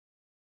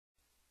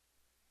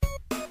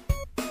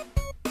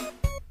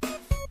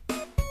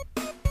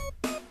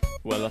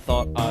Well, I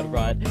thought I'd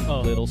write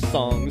a little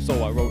song,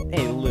 so I wrote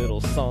a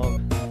little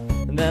song.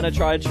 And then I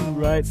tried to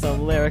write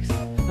some lyrics,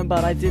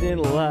 but I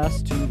didn't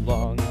last too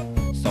long.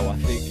 So I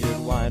figured,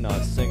 why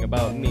not sing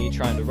about me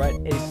trying to write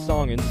a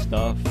song and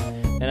stuff.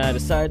 And I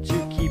decided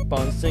to keep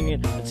on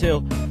singing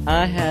until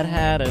I had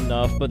had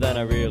enough. But then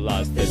I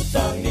realized this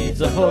song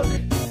needs a hook,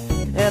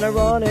 an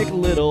ironic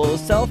little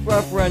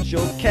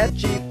self-referential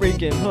catchy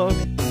freaking hook.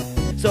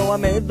 So I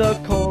made the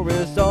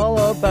chorus all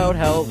about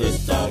how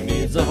this song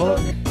needs a hook,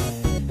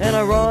 an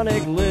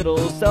ironic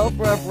little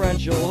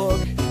self-referential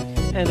hook,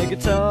 and a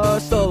guitar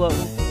solo.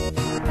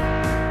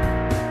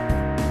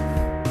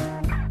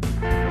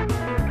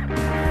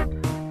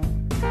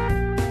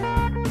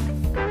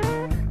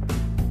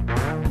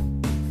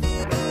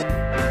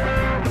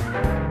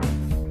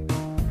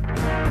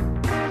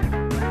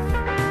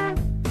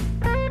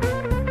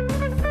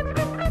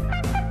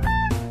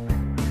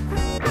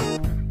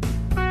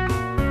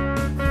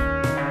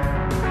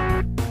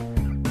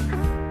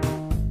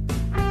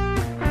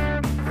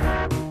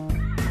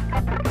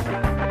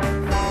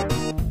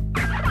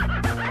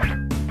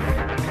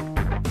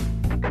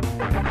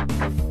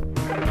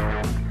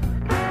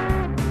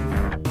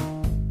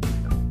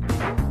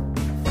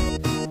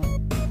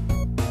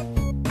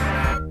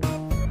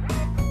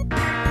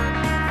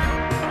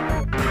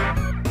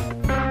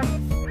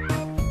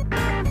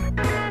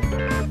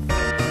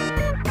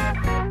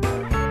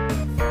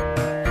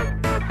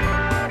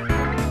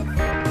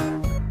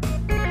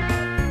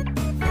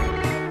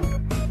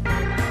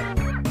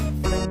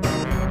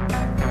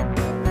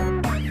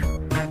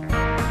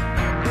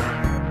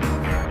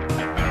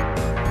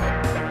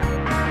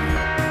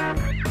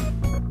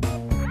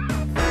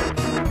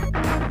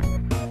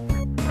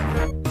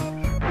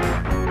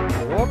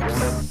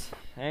 Whoops,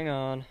 hang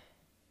on,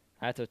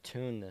 I have to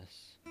tune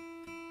this.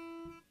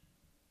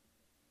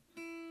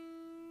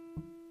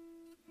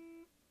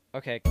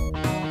 Okay.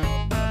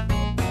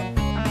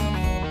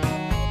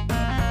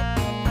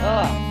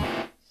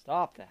 Ah,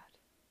 stop that.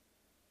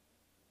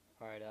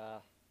 Alright,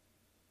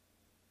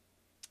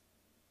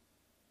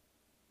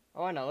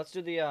 oh, I know, let's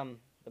do the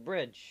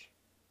bridge.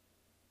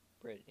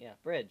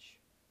 Bridge.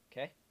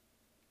 Okay?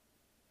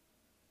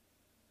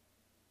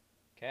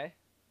 Okay?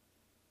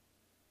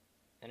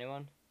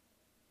 Anyone?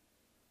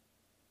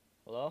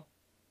 Hello?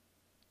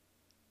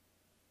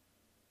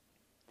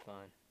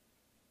 Fine.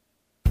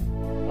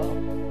 Oh.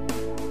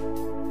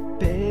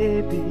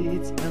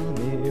 Baby, tell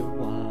me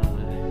why.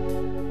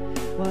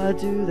 Why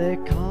do they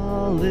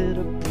call it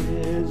a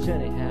bridge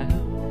anyhow?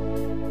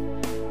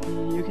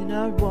 You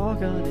cannot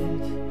walk on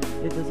it.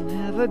 It doesn't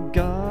have a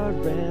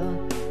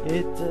guardrail.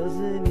 It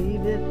doesn't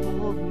even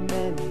hold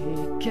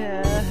many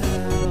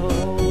cows.